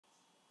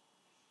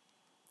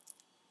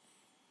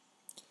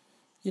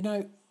You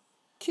know,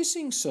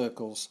 kissing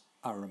circles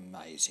are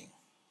amazing.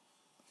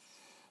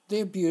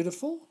 They're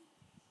beautiful.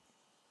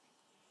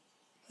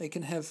 They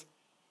can have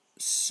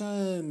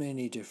so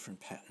many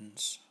different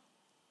patterns.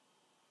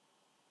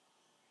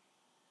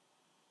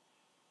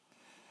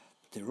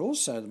 But they're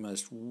also the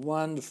most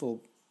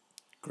wonderful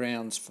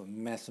grounds for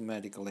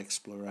mathematical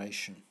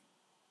exploration.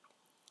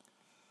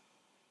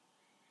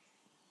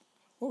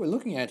 What we're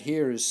looking at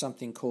here is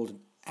something called an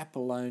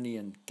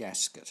Apollonian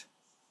gasket.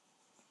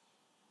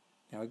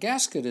 Now, a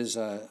gasket is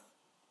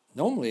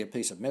normally a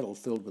piece of metal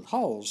filled with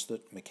holes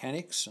that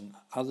mechanics and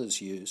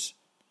others use.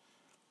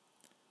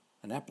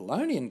 An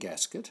Apollonian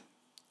gasket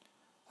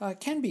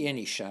can be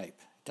any shape.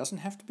 It doesn't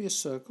have to be a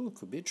circle, it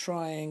could be a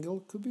triangle,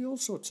 it could be all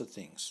sorts of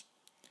things.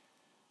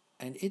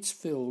 And it's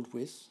filled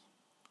with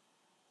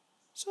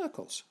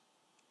circles,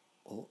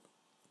 or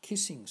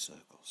kissing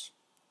circles.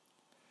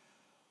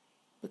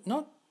 But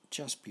not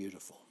just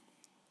beautiful,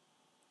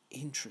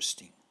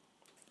 interesting.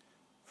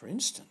 For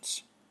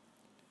instance,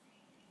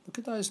 look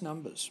at those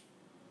numbers.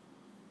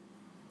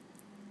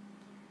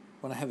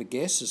 Want to have a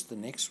guess as the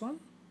next one?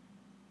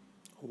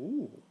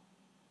 Ooh.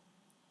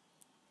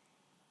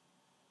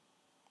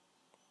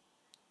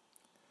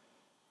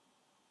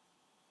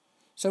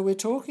 So we're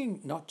talking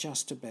not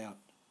just about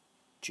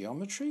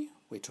geometry,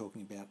 we're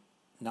talking about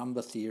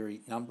number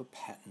theory, number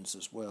patterns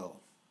as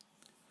well.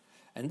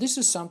 And this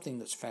is something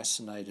that's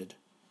fascinated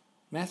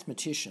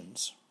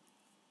mathematicians,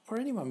 or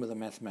anyone with a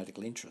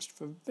mathematical interest,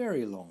 for a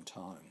very long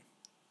time.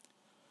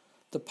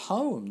 The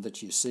poem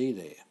that you see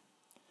there,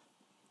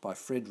 by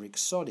Frederick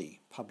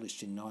Soddy,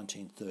 published in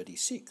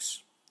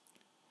 1936.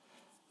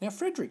 Now,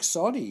 Frederick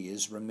Soddy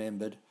is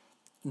remembered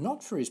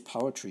not for his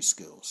poetry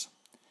skills.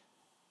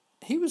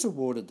 He was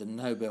awarded the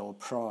Nobel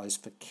Prize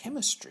for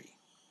Chemistry.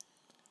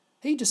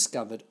 He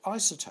discovered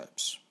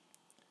isotopes.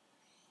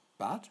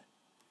 But,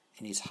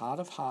 in his heart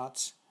of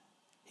hearts,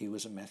 he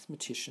was a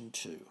mathematician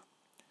too.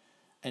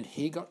 And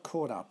he got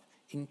caught up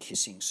in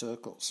kissing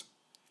circles.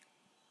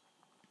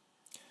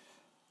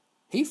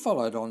 He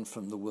followed on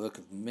from the work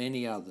of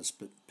many others,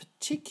 but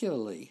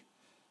particularly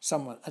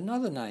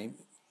another name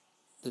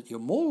that you're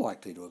more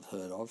likely to have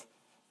heard of,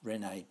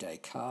 René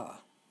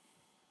Descartes.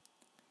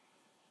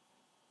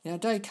 Now,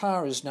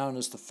 Descartes is known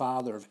as the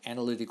father of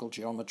analytical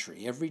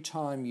geometry. Every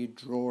time you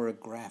draw a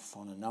graph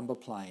on a number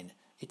plane,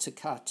 it's a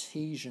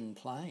Cartesian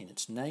plane.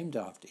 It's named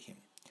after him.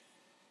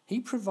 He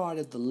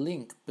provided the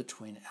link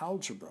between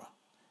algebra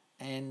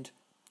and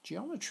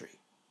geometry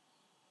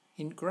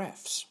in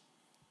graphs.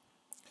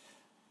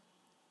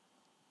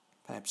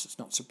 Perhaps it's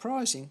not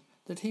surprising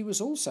that he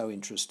was also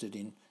interested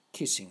in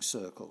kissing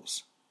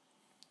circles.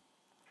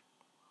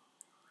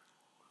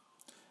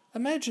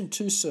 Imagine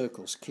two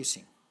circles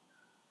kissing.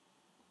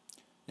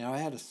 Now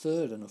add a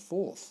third and a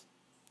fourth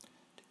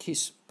to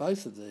kiss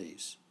both of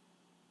these.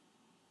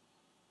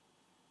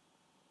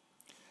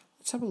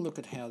 Let's have a look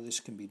at how this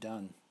can be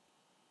done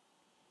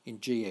in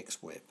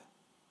GXWeb.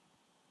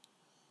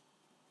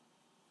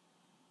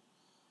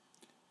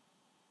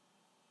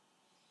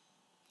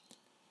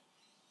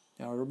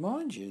 Now I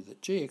remind you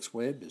that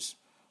GXWeb is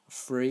a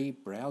free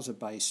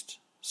browser-based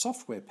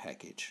software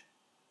package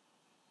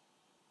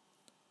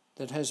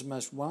that has the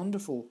most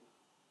wonderful,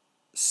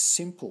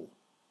 simple,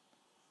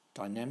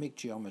 dynamic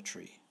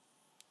geometry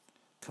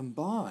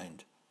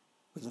combined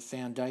with a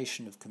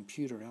foundation of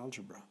computer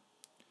algebra.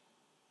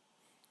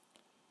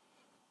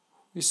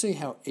 You see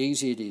how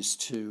easy it is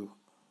to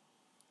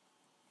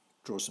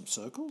draw some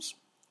circles?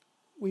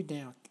 We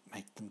now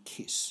make them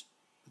kiss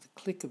with a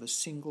click of a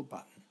single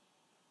button.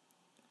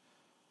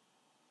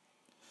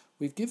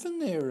 We've given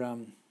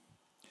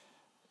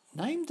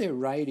named their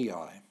radii,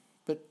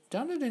 but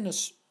done it in an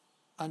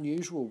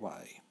unusual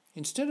way.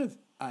 Instead of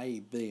A,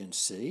 B and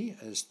C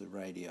as the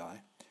radii,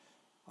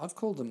 I've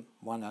called them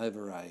 1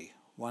 over A,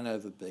 1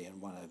 over B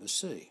and 1 over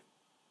C.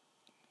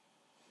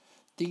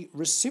 The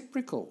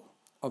reciprocal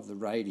of the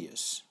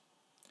radius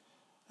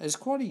is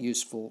quite a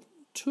useful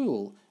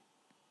tool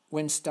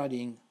when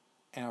studying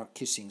our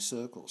kissing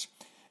circles.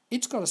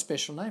 It's got a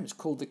special name. It's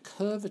called the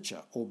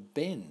curvature or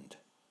bend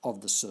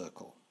of the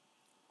circle.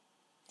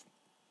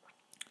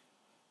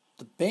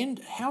 The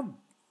bend, how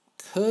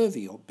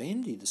curvy or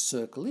bendy the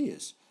circle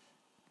is,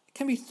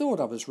 can be thought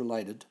of as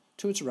related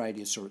to its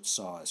radius or its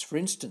size. For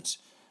instance,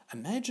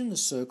 imagine the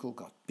circle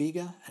got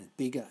bigger and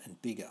bigger and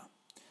bigger.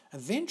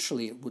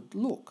 Eventually it would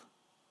look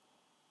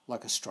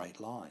like a straight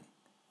line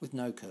with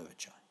no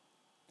curvature.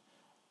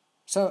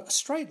 So a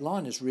straight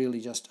line is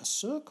really just a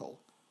circle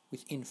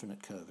with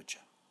infinite curvature.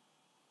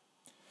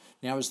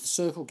 Now as the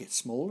circle gets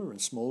smaller and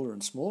smaller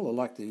and smaller,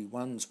 like the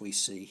ones we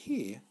see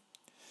here,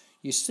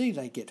 you see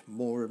they get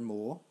more and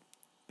more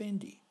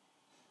bendy.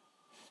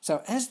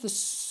 So as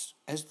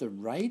the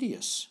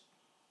radius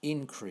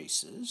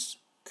increases,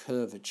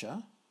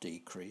 curvature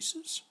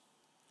decreases.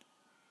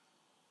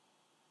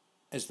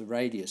 As the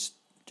radius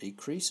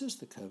decreases,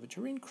 the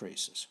curvature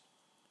increases.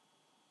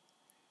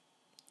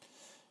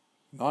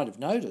 You might have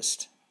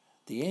noticed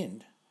at the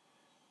end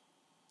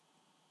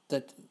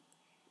that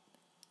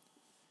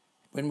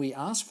when we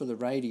ask for the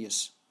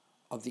radius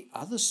of the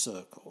other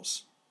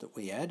circles that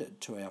we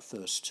added to our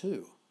first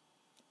two,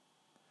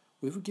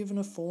 we were given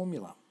a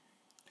formula.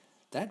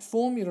 That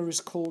formula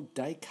is called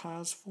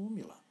Descartes'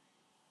 formula.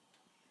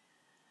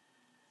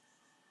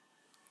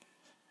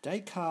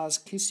 Descartes'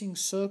 kissing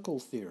circle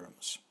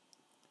theorems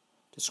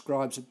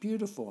describes a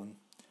beautiful and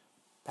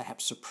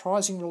perhaps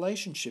surprising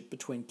relationship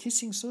between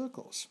kissing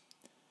circles.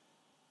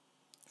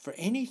 For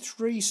any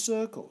three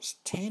circles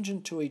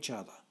tangent to each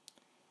other,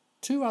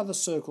 two other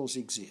circles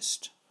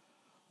exist.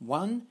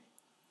 One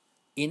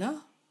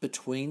inner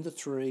between the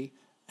three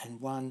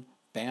and one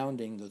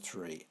bounding the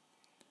three,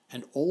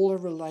 and all are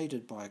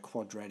related by a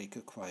quadratic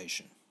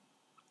equation.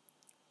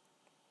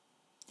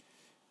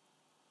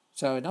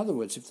 So in other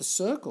words, if the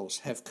circles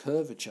have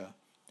curvature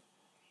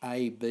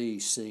A, B,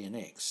 C and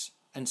X,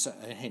 and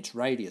hence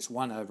radius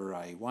 1 over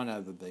A, 1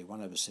 over B,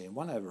 1 over C and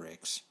 1 over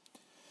X,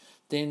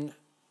 then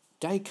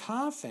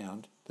Descartes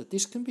found that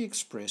this can be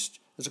expressed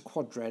as a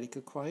quadratic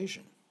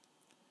equation.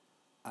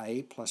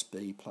 A plus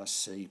B plus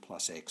C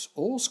plus X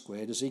all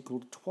squared is equal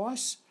to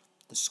twice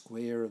the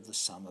square of the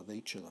sum of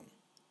each of them,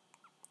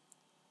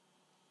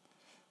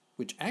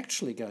 which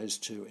actually goes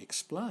to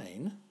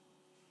explain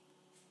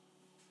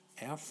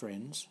our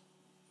friend's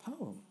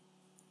poem.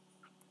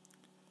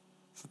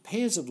 For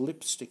pairs of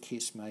lips to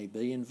kiss may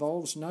be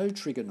involves no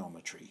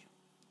trigonometry,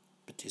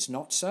 but 'tis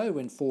not so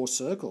when four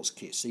circles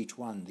kiss, each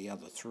one the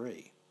other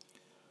three.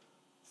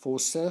 Four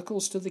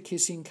circles to the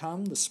kissing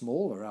come, the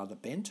smaller are the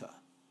benter.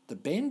 The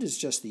bend is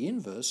just the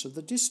inverse of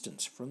the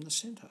distance from the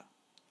centre.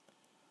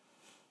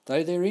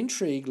 Though their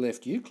intrigue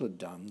left Euclid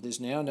dumb, there's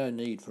now no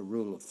need for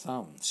rule of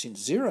thumb, since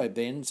zero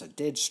bends a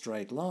dead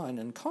straight line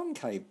and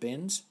concave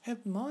bends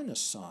have minus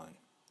sign.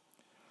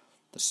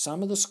 The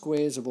sum of the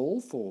squares of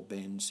all four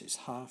bends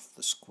is half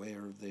the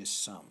square of their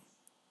sum.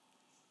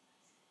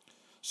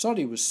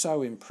 Soddy was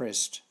so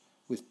impressed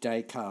with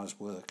Descartes'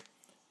 work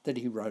that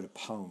he wrote a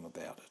poem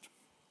about it.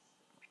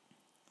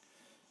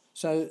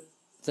 So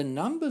the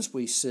numbers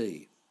we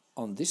see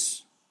on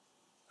this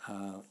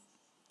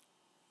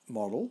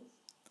model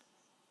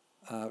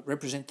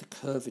represent the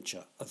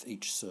curvature of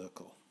each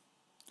circle.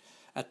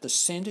 At the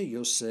centre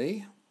you'll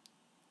see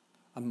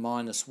a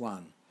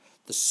 -1.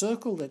 The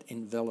circle that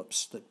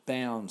envelops, that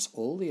bounds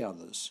all the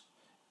others,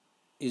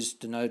 is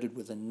denoted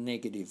with a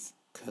negative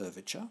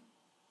curvature.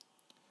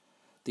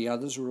 The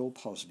others are all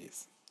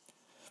positive.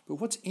 But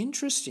what's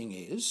interesting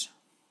is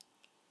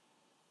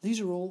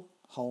these are all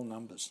whole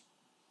numbers.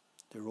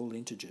 They're all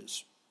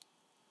integers.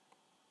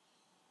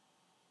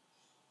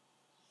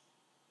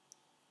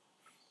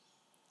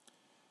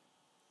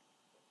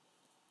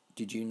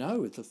 Did you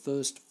know if the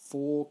first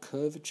four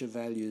curvature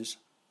values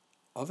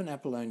of an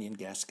Apollonian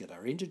gasket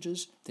are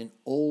integers, then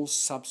all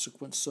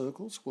subsequent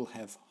circles will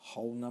have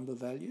whole number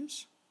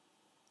values,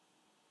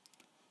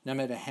 no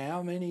matter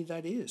how many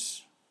that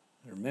is?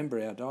 Remember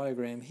our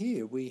diagram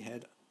here,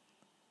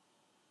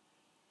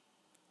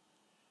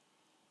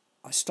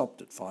 I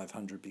stopped at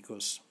 500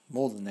 because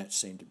more than that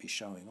seemed to be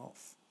showing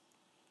off.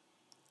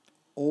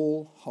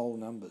 All whole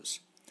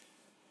numbers.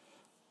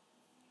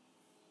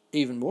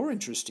 Even more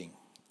interesting,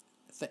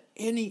 for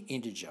any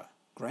integer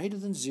greater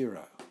than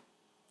 0,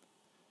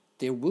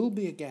 there will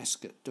be a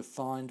gasket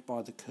defined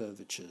by the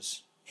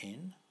curvatures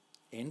n,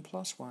 n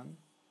plus 1,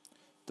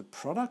 the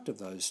product of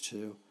those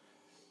two,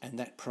 and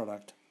that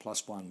product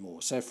plus one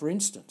more. So for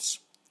instance,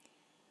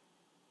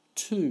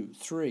 2,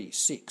 3,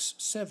 6,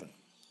 7.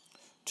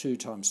 2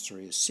 times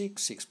 3 is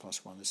 6, 6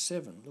 plus 1 is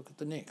 7. Look at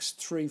the next.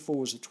 3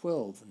 4s are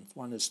 12 and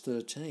 1 is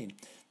 13.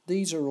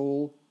 These are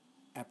all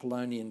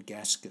Apollonian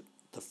gasket,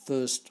 the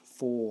first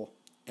four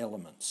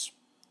elements.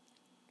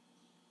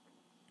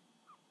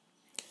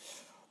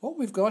 What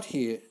we've got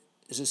here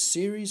is a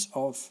series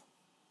of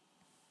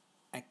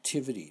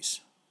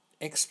activities,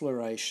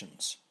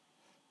 explorations,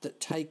 that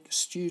take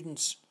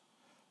students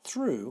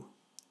through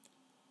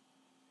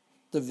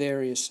the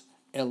various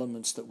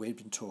elements that we've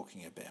been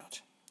talking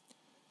about.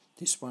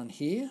 This one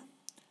here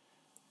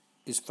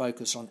is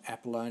focused on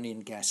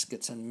Apollonian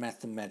gaskets and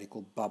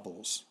mathematical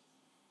bubbles.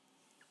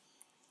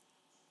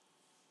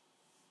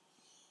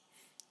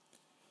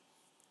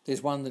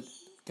 There's one that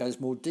goes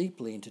more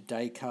deeply into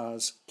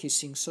Descartes'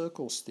 kissing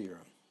circles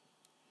theorem.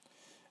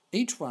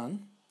 Each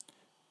one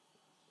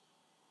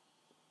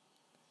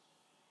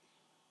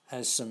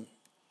has some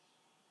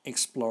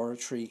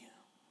exploratory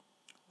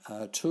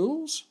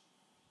tools.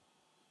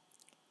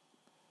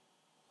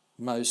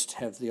 Most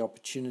have the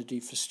opportunity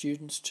for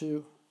students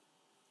to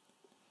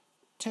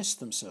test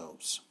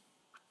themselves.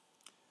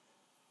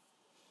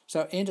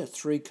 So enter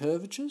 3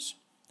 curvatures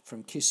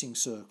from kissing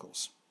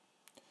circles.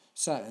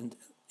 So, and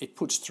it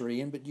puts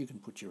 3 in, but you can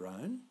put your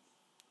own.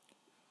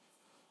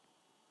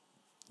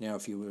 Now,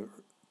 if you were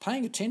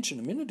paying attention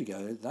a minute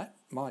ago, that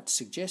might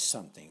suggest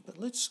something, but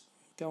let's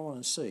go on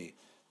and see.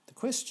 The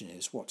question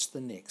is, what's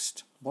the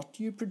next? What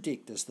do you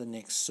predict as the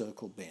next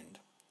circle bend?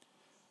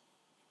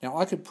 Now,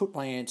 I could put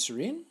my answer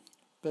in,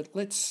 but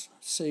let's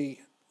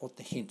see what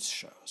the hints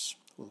show us.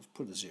 We'll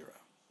put a 0.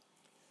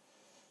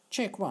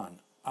 Check 1.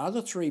 Are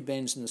the 3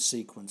 bends in the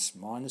sequence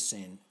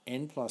 -n,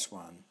 n plus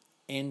 1,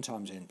 n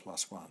times n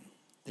plus 1.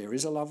 There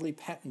is a lovely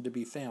pattern to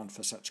be found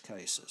for such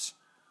cases.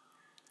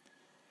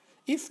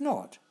 If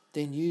not,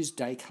 then use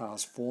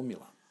Descartes'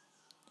 formula.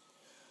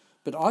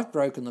 But I've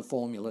broken the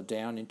formula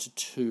down into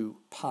two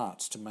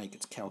parts to make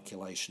its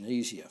calculation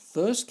easier.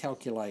 First,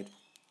 calculate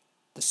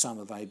the sum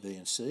of A, B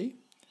and C,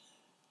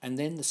 and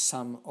then the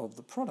sum of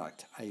the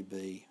product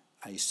AB,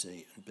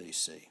 AC and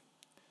BC.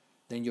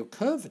 Then your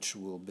curvature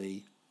will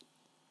be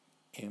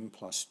m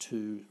plus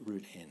 2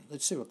 root n.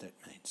 Let's see what that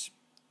means.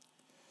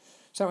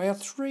 So our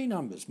three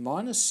numbers,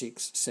 minus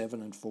 6,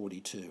 7 and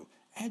 42,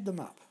 add them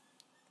up.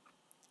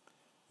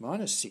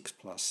 Minus 6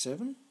 plus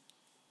 7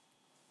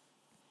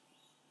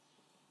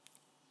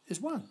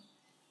 is 1.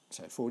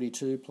 So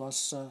 42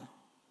 plus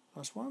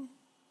 1,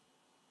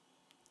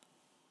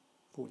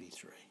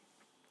 43.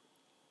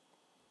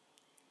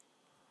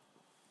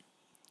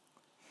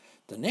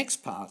 The next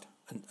part,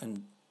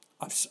 and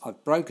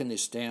I've broken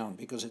this down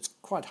because it's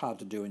quite hard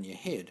to do in your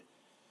head.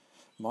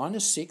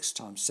 Minus 6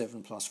 times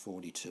 7 plus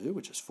 42,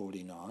 which is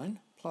 49,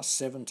 plus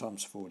 7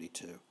 times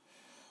 42.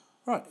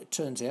 Right, it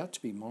turns out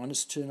to be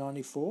minus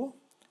 294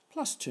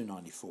 plus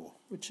 294,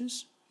 which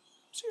is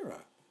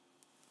 0.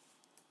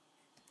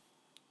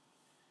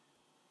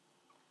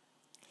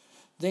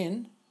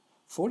 Then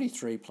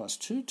 43 plus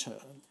 2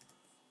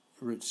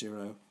 root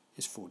 0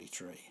 is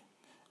 43.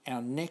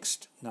 Our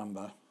next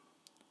number,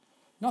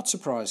 not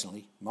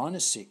surprisingly,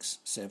 minus 6,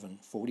 7,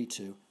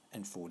 42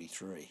 and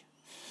 43.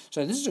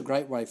 So this is a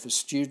great way for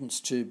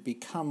students to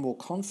become more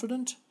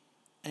confident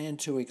and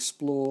to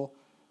explore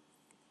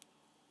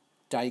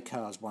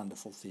Descartes'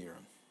 wonderful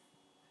theorem.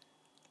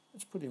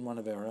 Let's put in one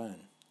of our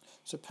own.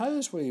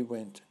 Suppose we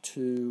went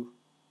 2,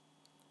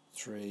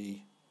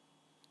 3,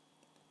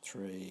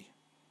 3,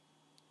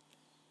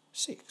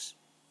 6.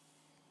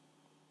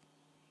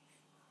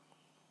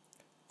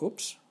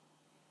 Oops.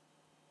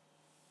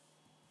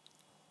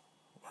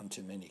 One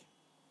too many.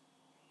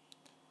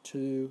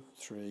 2,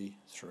 3,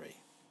 3.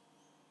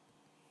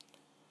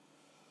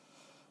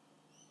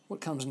 What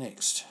comes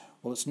next?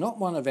 Well, it's not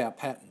one of our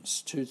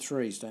patterns. 2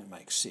 3s don't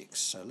make 6,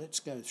 so let's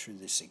go through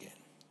this again.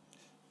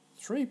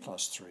 3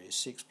 plus 3 is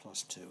 6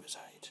 plus 2 is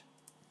 8.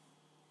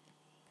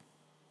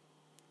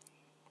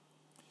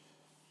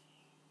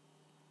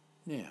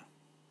 Now,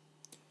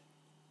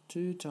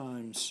 2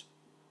 times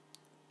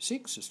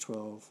 6 is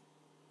 12,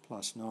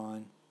 plus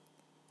 9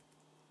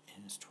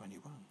 is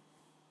 21.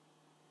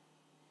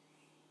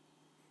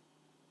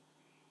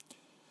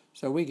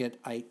 So we get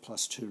 8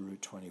 plus 2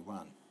 root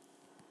 21.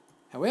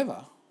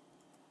 However,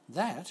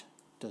 that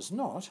does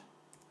not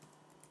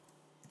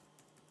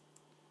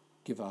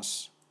give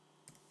us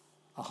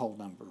a whole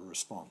number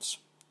response.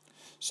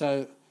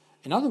 So,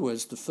 in other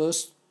words, the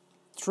first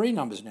three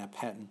numbers in our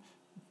pattern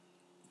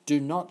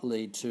do not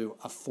lead to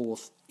a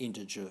fourth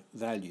integer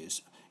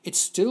values. It's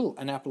still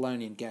an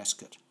Apollonian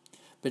gasket,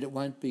 but it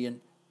won't be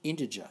an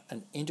integer,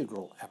 an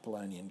integral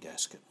Apollonian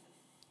gasket.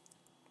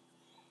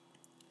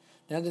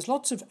 Now, there's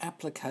lots of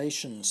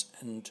applications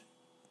and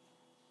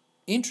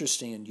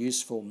interesting and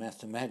useful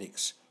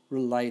mathematics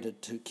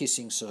related to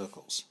kissing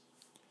circles.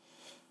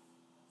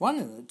 One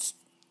that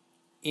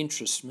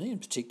interests me in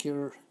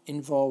particular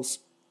involves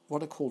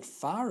what are called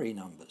Fari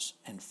numbers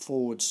and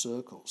forward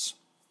circles.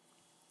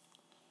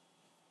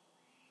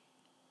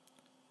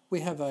 We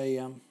have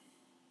a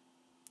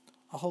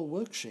whole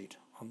worksheet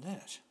on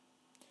that.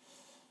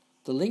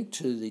 The link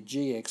to the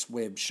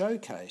GXWeb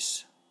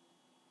Showcase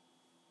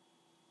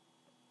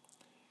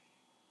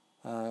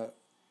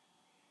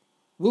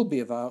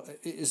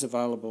is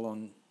available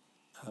on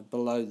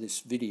below this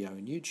video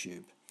in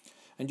YouTube,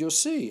 and you'll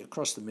see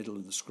across the middle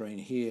of the screen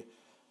here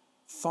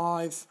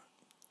 5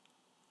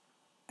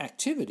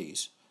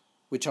 activities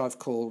which I've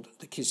called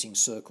the Kissing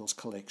Circles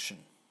collection.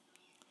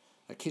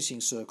 A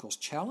Kissing Circles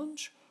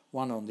challenge,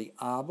 one on the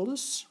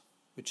arbalist,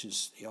 which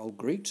is the old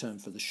Greek term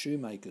for the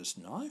shoemaker's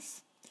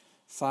knife,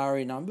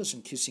 Fari numbers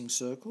and kissing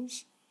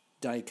circles,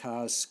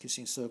 Descartes'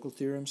 kissing circle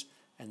theorems,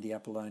 and the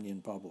Apollonian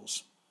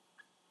bubbles.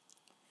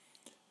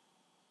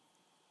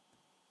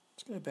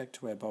 Let's go back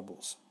to our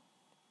bubbles.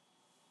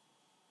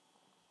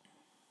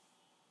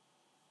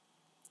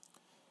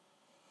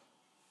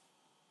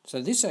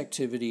 So this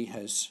activity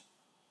has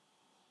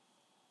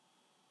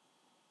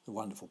the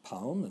wonderful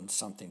poem and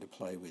something to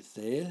play with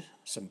there,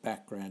 some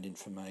background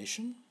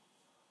information,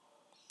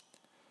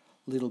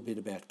 a little bit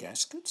about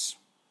gaskets,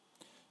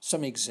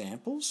 some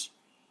examples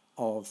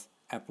of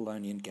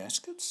Apollonian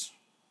gaskets.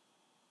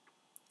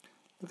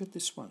 Look at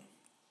this one,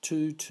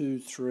 2, 2,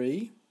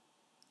 3.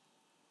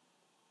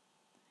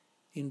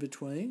 In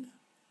between,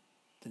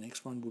 the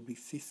next one will be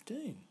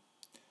 15.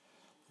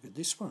 Look at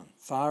this one,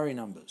 Fari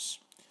numbers.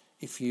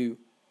 If you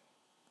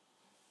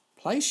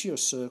place your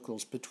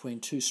circles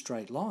between two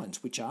straight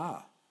lines, which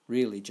are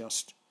really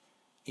just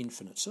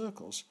infinite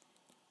circles,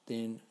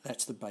 then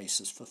that's the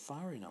basis for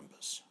Fari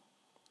numbers.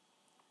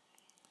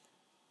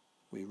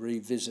 We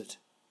revisit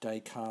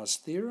Descartes'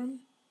 theorem,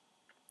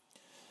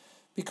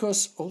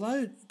 because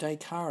although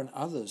Descartes and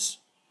others,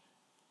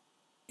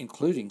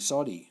 including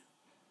Soddy,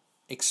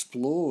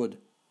 explored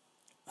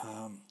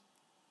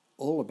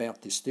all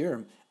about this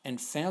theorem and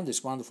found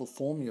this wonderful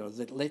formula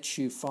that lets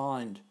you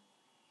find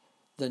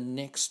the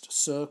next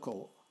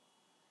circle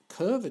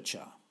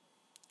curvature.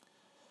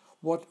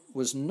 What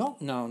was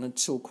not known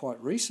until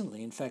quite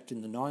recently, in fact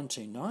in the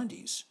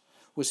 1990s,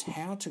 was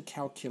how to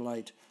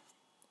calculate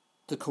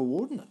the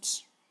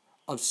coordinates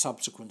of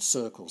subsequent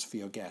circles for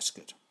your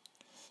gasket.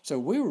 So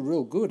we were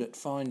real good at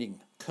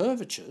finding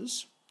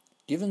curvatures.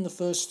 Given the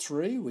first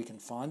three, we can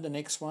find the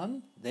next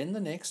one, then the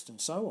next, and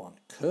so on.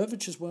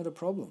 Curvatures weren't a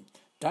problem.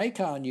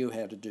 Descartes knew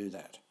how to do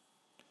that.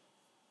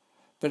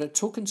 But it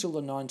took until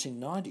the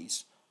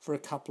 1990s for a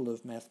couple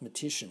of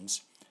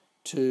mathematicians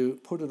to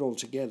put it all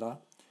together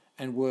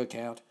and work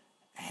out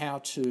how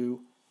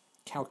to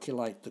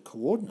calculate the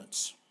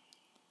coordinates.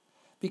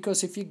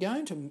 Because if you're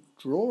going to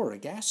draw a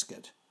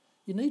gasket,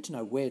 you need to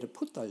know where to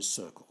put those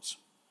circles.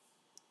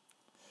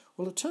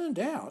 Well, it turned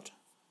out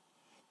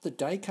that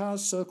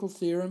Descartes' circle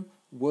theorem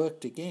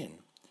worked again,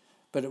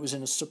 but it was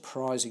in a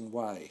surprising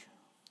way.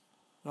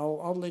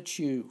 I'll let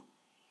you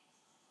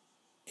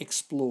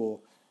explore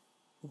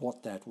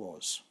what that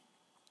was.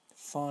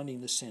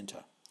 Finding the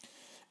centre.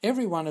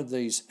 Every one of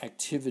these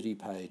activity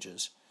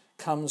pages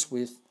comes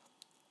with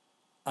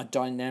a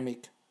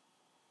dynamic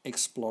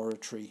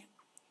exploratory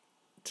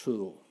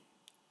tool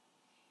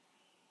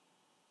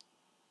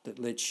that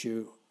lets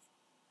you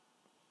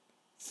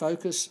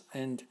focus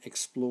and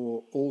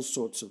explore all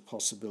sorts of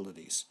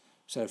possibilities.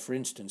 So for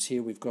instance,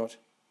 here we've got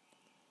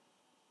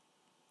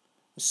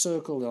a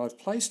circle that I've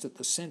placed at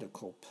the centre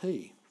called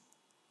P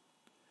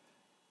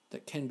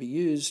that can be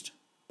used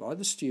by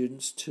the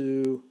students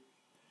to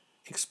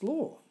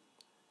explore,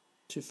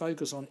 to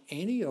focus on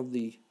any of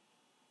the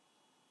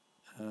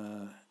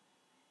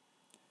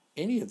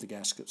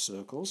gasket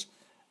circles,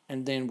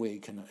 and then we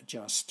can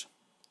adjust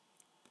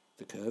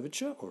the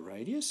curvature or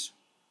radius.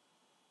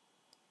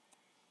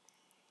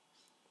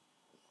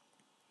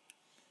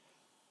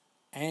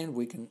 And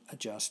we can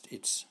adjust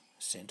its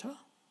centre.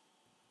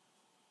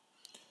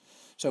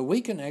 So we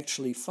can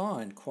actually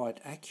find quite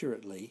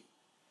accurately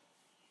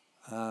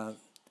the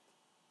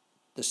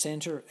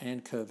centre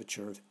and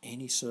curvature of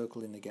any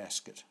circle in the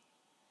gasket.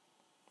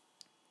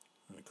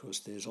 And of course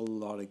there's a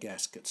lot of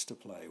gaskets to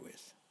play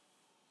with.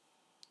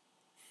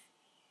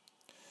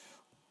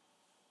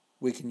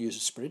 We can use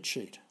a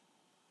spreadsheet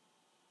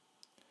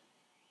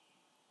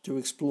to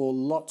explore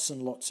lots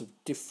and lots of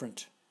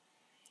different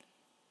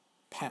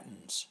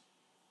patterns.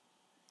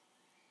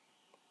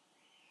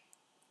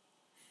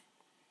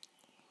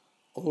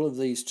 All of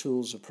these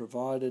tools are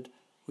provided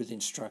with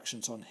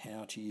instructions on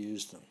how to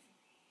use them.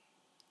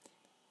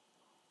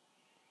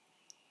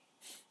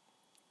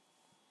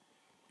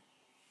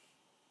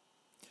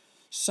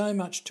 So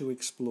much to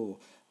explore.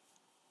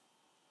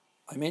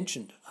 I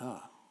mentioned,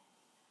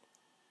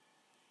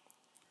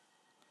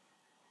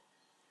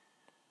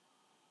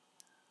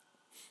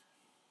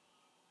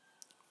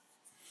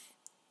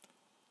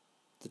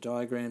 the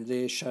diagram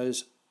there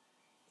shows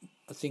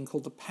a thing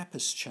called the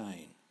Pappus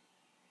chain,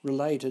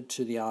 related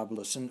to the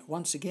arbutus, and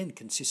once again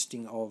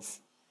consisting of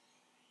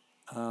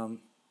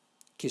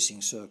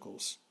kissing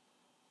circles.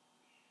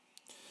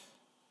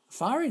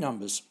 Fiery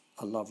numbers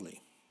are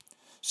lovely.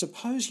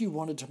 Suppose you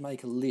wanted to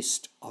make a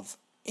list of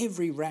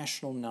every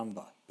rational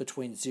number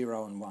between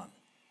 0 and 1.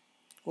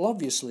 Well,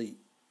 obviously,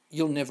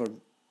 you'll never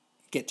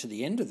get to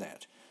the end of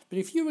that. But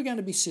if you were going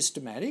to be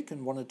systematic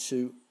and wanted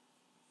to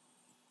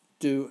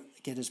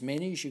get as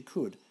many as you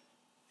could,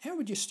 how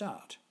would you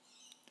start?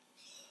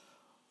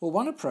 Well,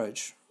 one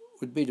approach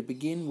would be to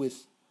begin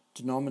with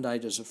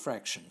denominators of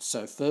fractions.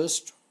 So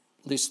first,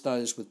 list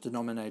those with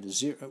denominator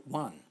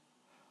 1,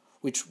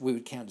 which we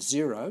would count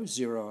 0,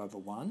 0 over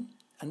 1,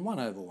 and 1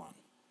 over 1.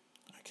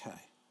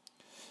 Okay.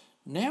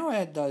 Now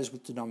add those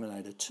with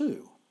denominator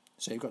 2.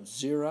 So you've got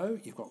 0,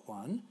 you've got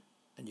 1,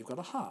 and you've got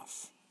a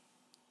half.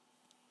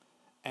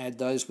 Add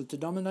those with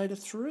denominator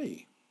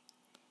 3.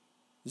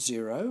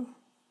 0,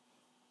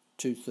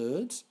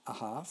 2/3, a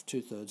half,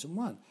 2/3, and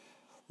 1.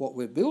 What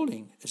we're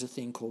building is a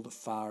thing called a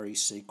Fiery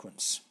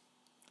sequence.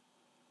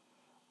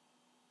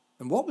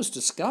 And what was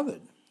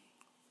discovered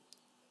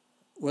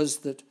was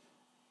that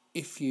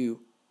if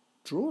you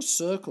draw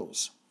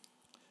circles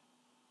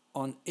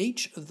on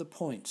each of the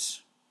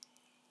points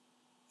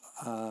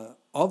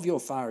of your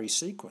Fiery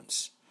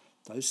sequence,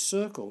 those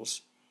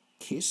circles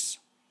kiss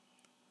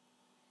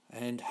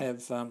and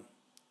have a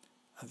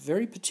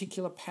very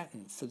particular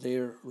pattern for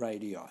their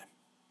radii.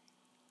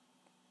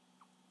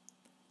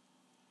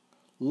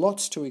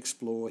 Lots to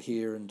explore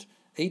here, and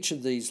each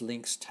of these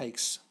links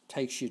takes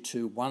you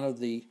to one of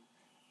the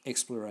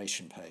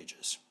exploration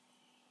pages.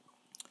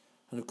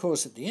 And of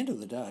course, at the end of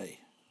the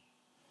day,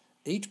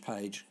 each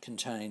page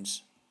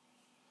contains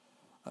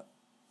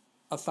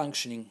a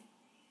functioning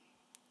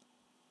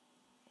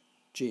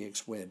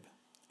GXWeb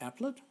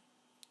applet,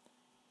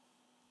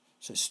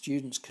 so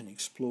students can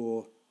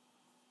explore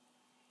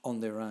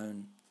on their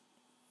own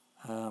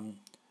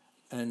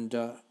and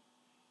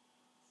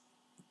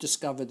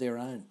discover their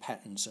own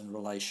patterns and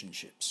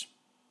relationships.